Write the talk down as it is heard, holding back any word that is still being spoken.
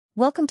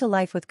Welcome to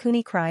Life with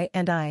Cooney Cry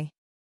and I.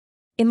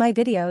 In my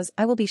videos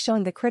I will be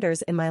showing the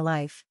critters in my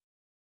life.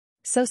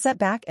 So sit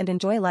back and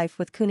enjoy Life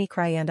with Cooney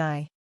Cry and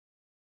I.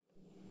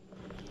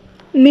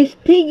 Miss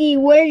Piggy,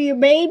 where are your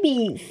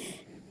babies?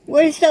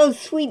 Where's those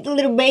sweet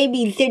little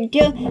babies? They're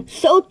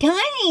so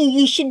tiny,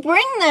 you should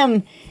bring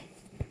them.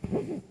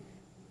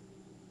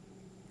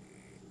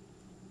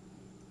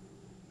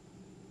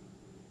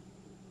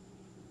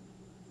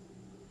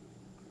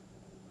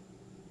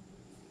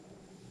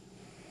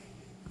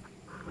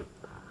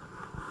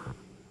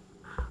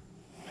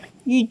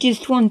 You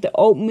just want the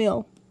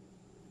oatmeal.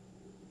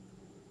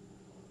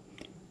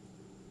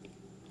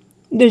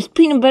 There's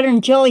peanut butter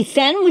and jelly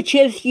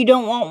sandwiches. You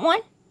don't want one?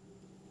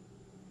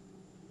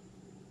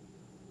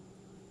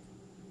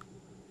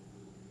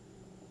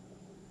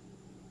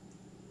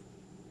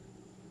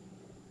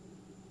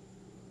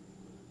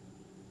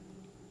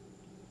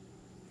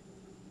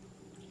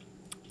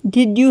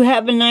 Did you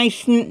have a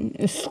nice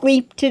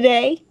sleep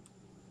today?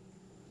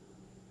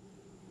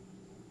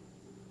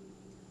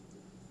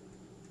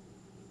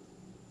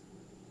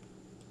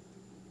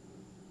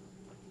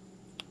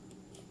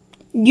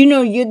 You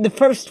know you're the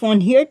first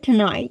one here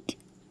tonight.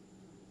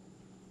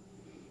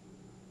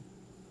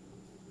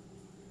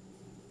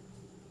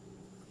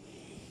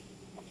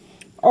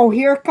 Oh,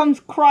 here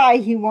comes Cry.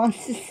 He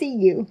wants to see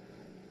you.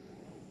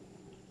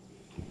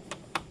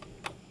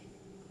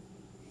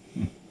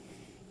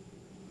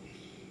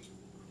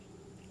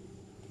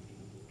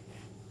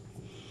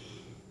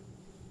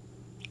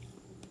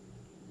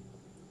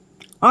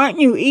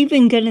 Aren't you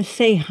even going to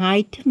say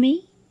hi to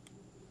me?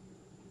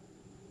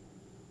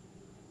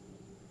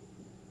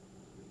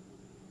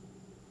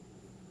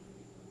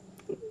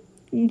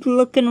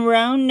 Looking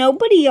around,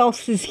 nobody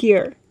else is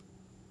here.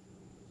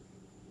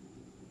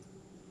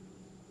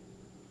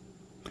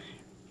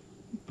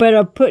 But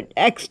I put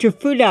extra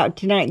food out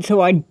tonight,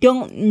 so I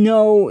don't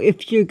know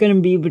if you're going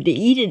to be able to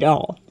eat it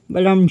all.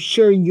 But I'm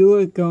sure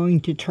you're going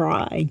to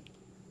try.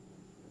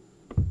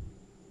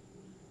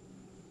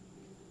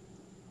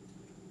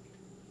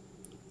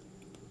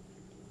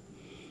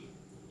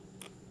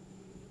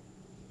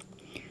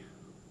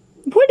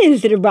 What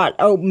is it about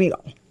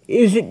oatmeal?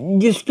 Is it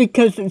just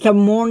because it's a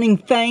morning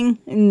thing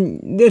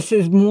and this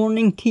is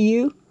morning to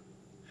you?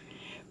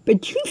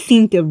 But you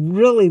seem to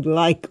really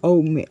like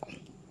oatmeal.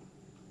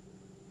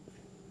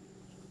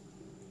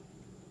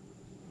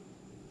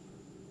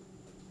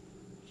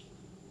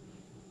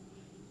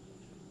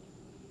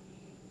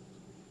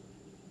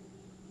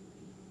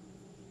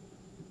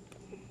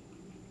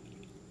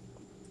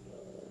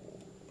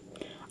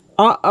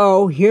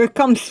 Uh-oh, here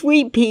comes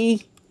Sweet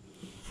Pea.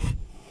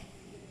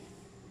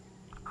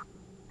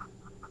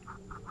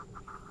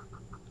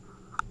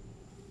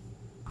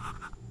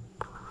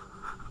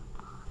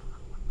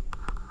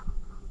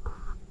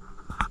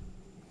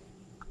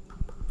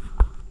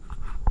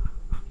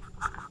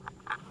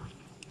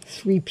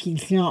 Sweet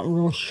Pea's not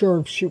real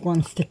sure if she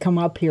wants to come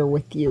up here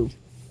with you.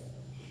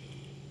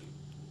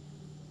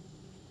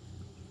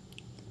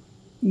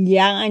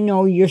 Yeah, I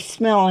know you're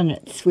smelling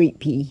it, Sweet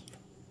Pea.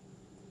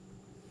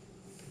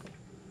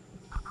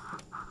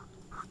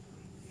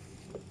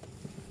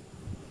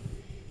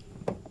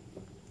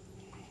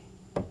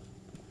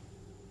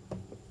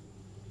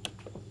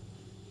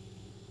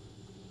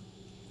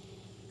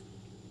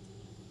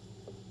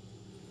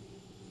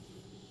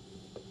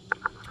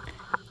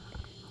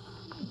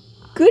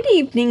 Good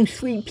evening,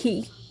 Sweet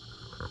Pea.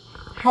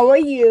 How are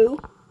you?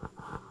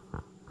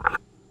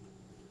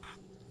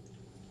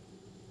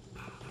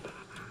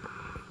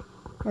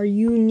 Are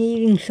you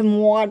needing some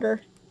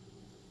water?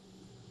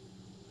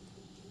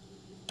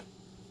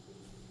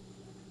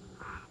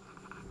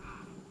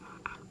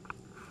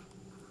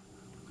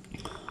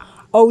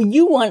 Oh,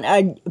 you want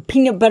a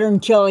peanut butter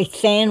and jelly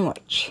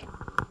sandwich.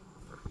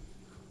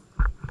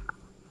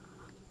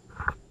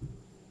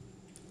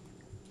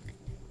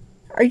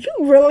 Are you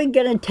really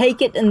going to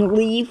take it and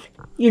leave?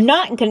 You're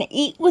not going to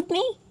eat with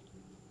me?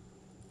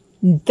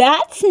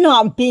 That's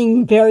not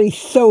being very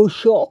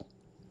social.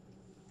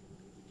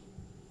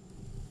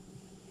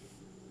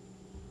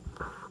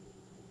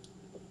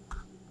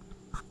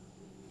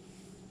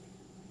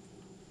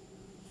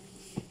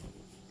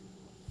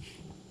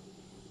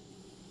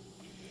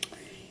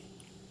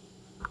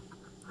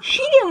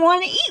 She didn't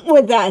want to eat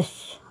with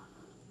us.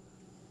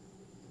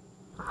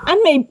 I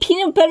made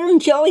peanut butter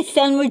and jelly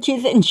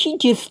sandwiches and she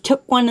just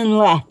took one and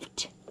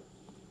left.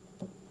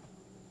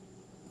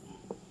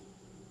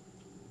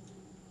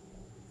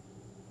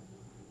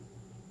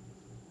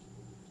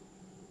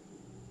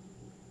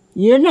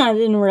 You're not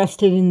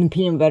interested in the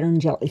peanut butter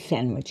and jelly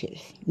sandwiches.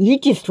 You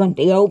just want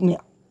the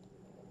oatmeal.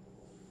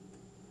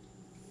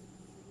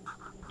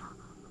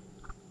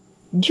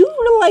 Do you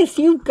realize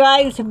you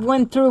guys have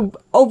went through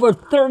over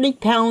 30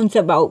 pounds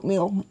of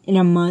oatmeal in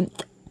a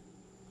month?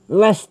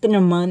 Less than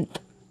a month.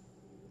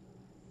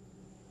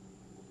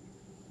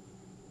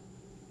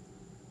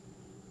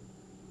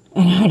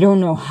 And I don't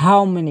know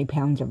how many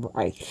pounds of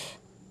rice.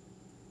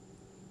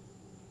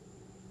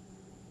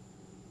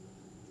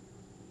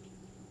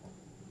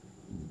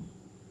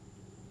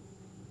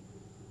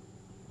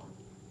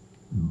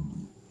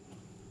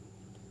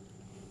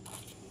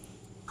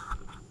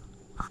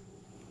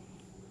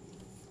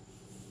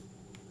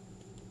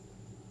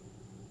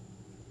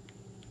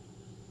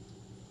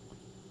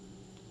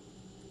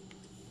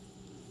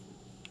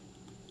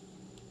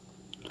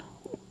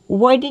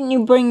 Why didn't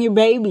you bring your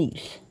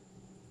babies?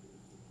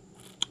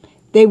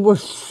 They were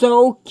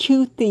so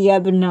cute the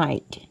other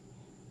night.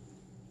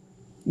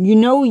 You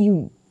know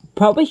you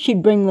probably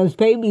should bring those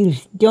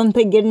babies. Don't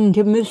they get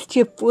into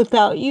mischief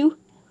without you?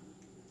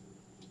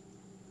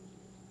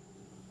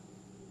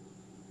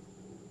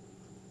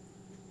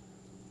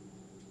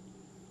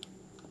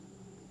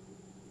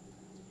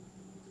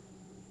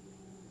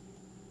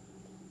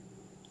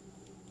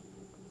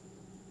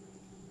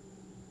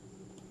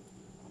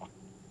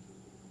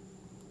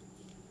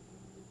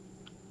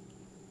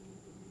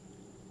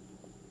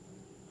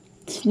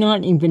 It's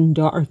not even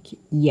dark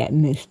yet,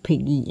 Miss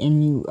Piggy,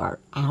 and you are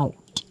out.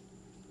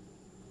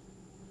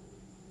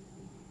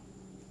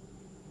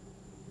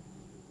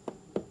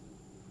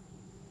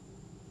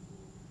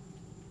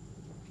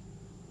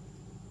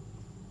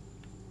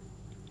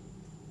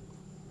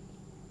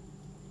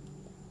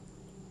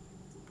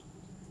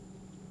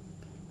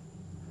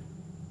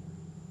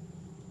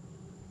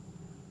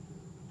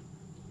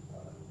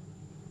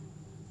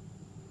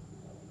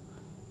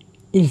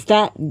 Is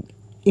that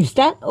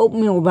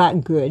oatmeal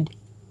that good?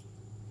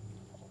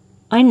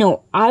 I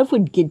know I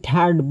would get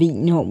tired of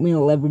eating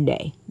oatmeal every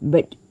day,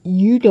 but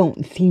you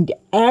don't seem to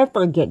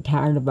ever get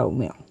tired of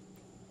oatmeal.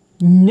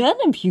 None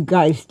of you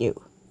guys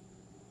do.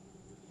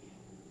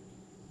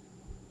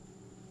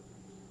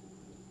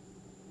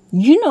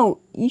 You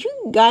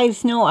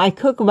guys know I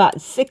cook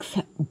about 6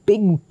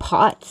 big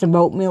pots of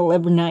oatmeal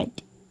every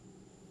night.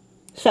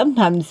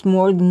 Sometimes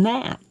more than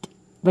that,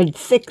 but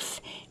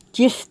 6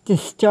 just to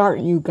start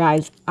you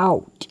guys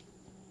out.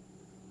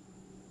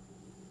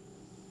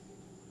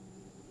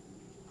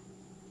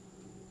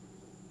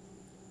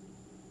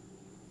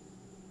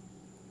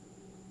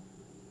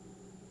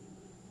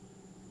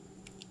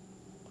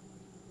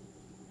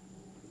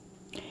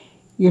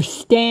 You're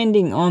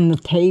standing on the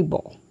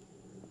table.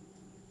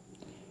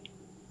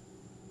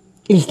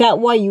 Is that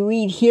why you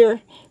eat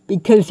here?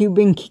 Because you've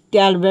been kicked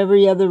out of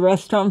every other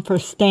restaurant for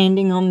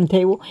standing on the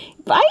table?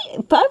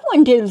 If I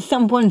went to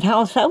someone's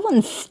house, I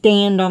wouldn't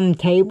stand on the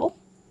table.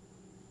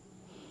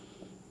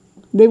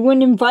 They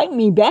wouldn't invite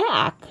me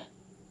back.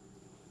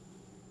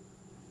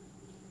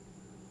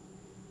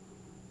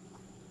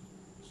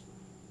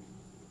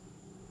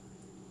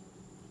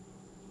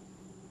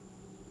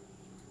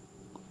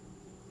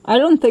 I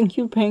don't think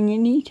you're paying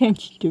any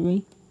attention to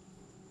me.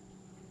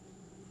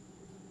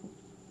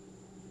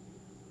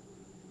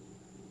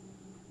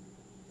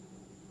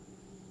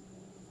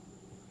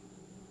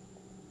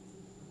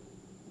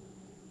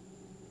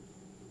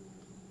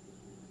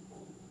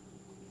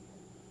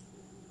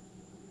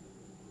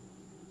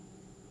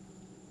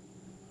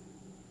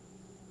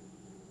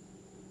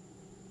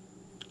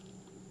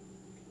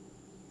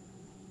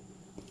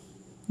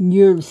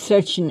 You're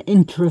such an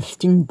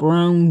interesting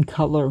brown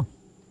color.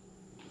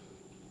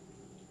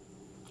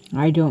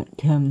 I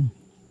don't,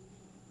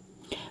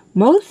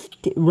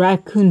 most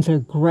raccoons are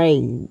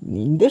gray.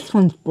 This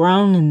one's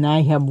brown and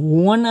I have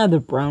one other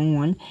brown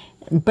one,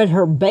 but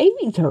her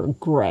babies are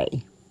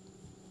gray.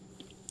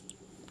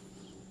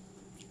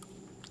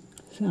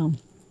 So,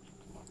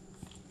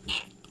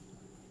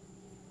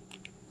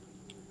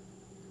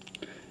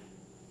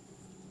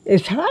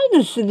 as hot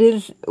as it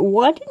is,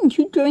 why didn't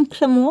you drink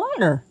some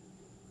water?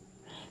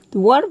 The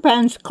water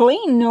pan's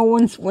clean. No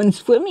one's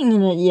swimming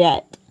in it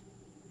yet.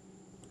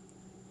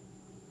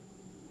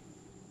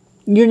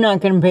 You're not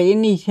going to pay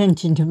any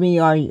attention to me,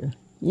 are you?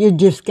 You're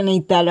just going to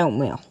eat that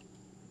oatmeal.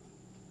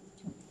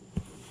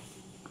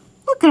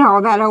 Look at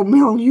all that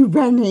oatmeal you've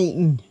been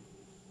eating.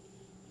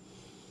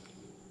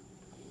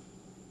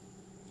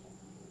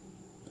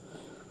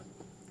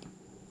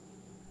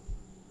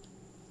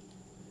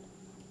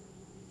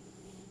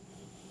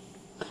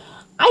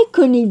 I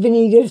couldn't even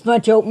eat as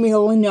much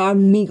oatmeal in our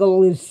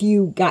meal as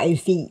you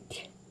guys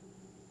eat.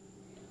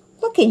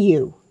 Look at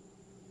you.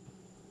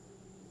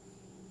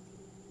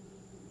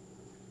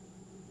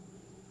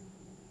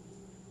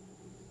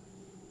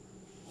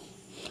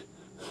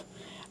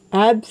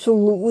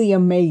 Absolutely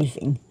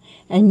amazing.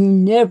 And you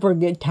never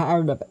get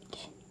tired of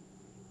it.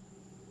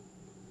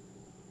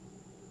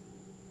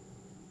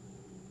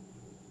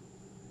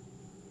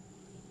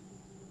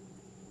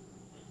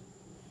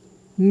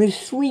 Miss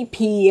Sweet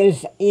Pea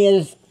is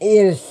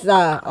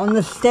on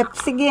the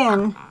steps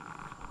again.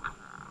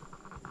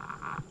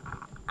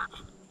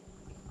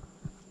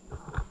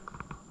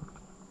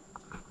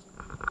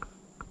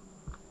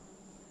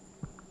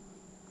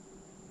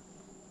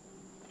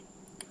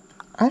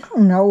 I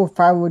don't know if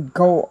I would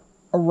go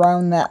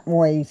around that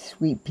way,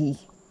 Sweet Pea.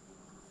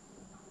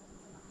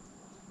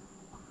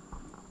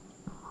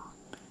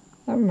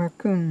 That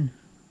raccoon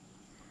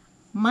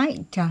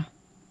might,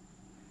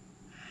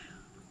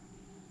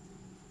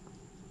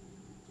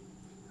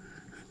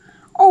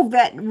 Oh,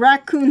 that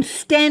raccoon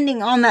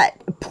standing on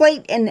that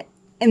plate and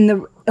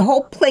the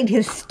whole plate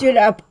has stood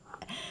up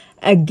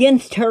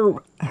against her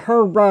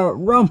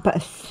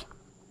rumpus.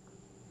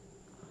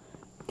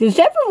 Does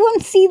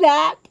everyone see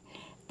that?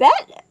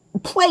 That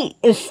plate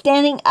is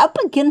standing up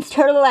against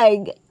her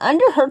leg,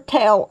 under her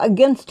tail,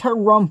 against her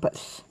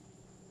rumpus.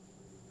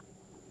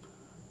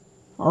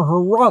 or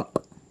her rump.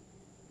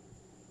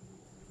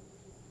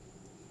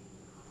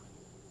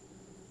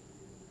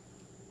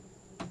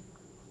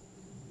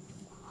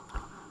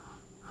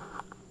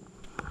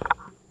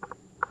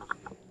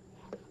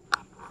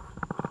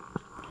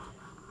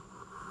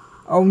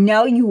 Oh,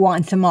 now you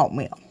want some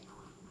oatmeal.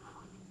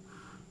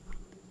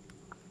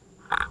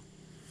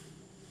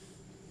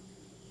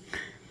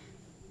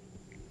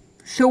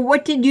 So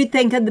what did you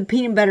think of the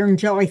peanut butter and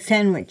jelly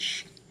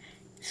sandwich,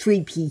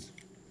 Sweet Pea?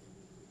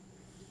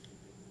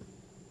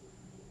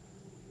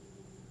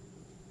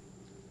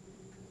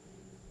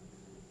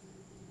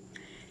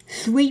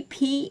 Sweet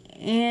Pea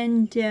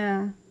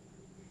and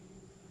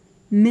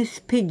Miss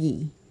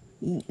Piggy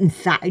eating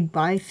side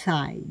by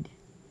side.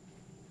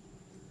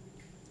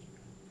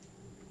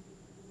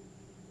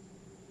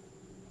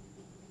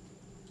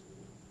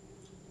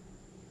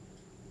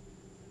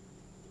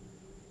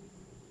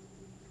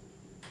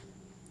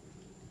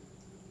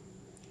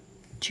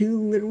 Two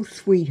little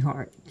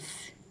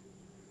sweethearts.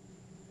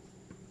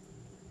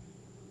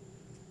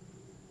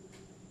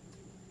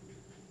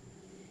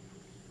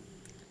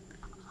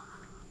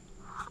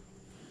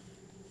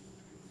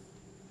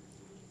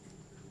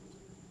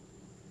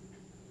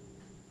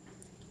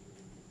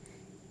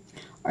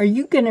 Are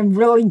you gonna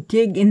really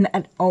dig in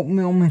that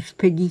oatmeal, Miss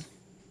Piggy?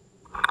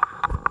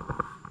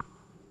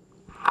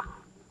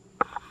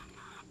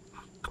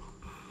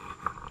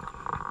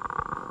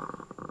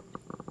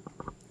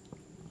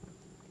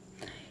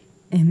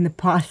 And the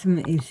possum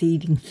is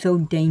eating so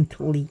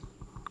daintily.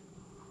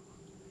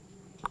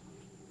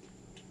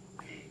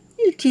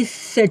 You're just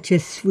such a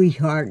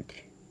sweetheart.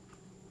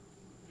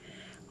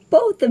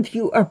 Both of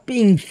you are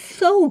being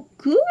so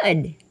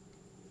good.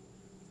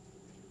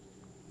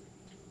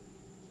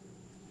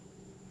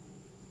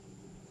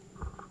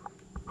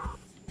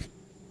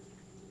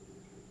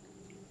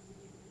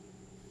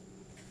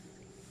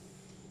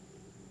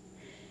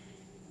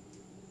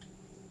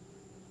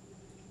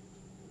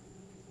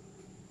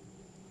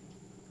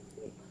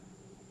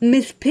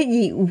 Miss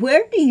Piggy,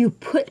 where do you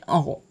put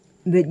all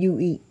that you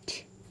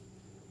eat?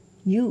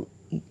 You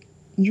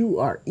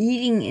are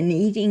eating and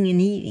eating and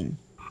eating.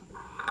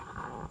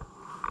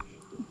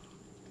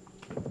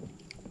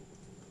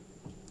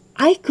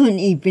 I couldn't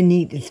even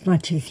eat as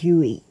much as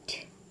you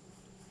eat.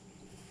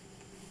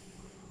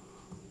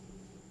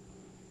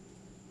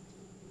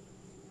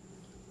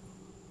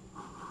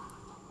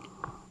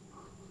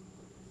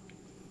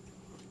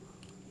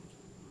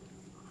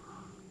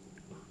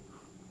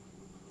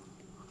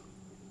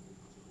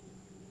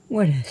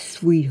 What a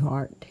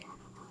sweetheart.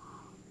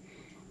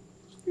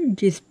 You're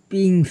just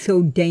being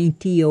so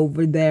dainty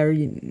over there,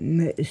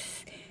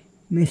 Miss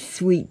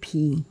Sweet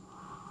Pea.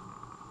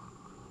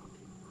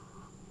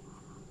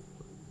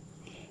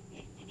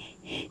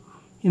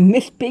 And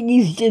Miss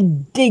Piggy's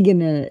just digging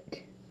in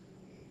it.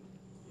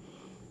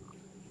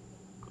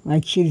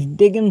 Like she's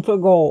digging for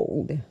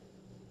gold.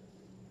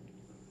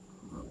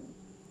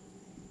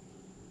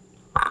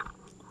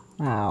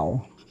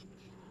 Wow.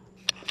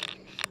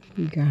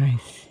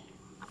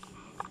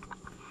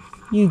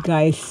 You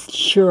guys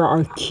sure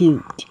are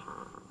cute.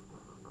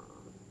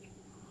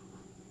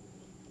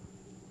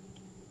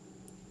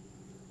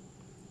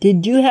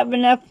 Did you have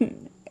enough,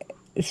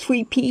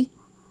 Sweet Pea?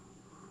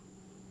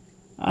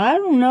 I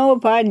don't know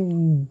if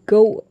I'd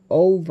go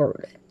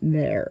over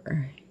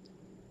there.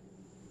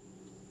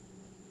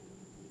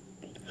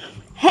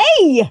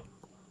 Hey!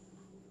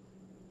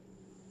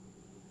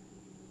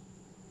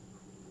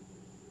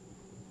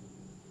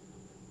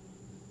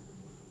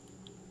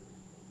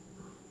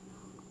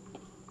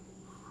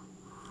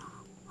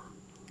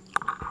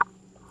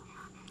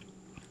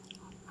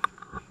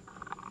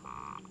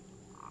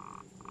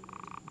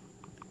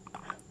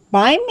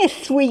 Bye,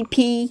 Miss Sweet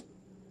Pea.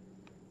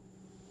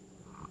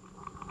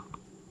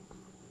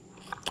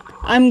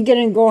 I'm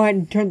gonna go ahead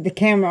and turn the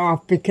camera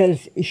off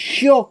because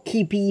she'll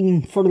keep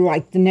eating for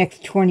like the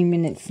next 20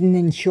 minutes and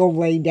then she'll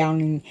lay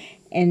down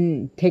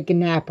and take a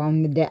nap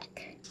on the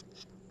deck.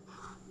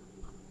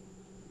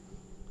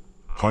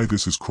 Hi,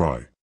 this is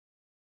Cry.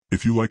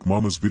 If you like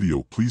Mama's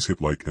video, please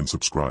hit like and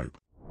subscribe.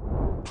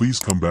 Please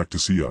come back to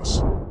see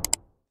us.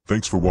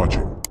 Thanks for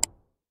watching.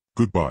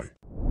 Goodbye.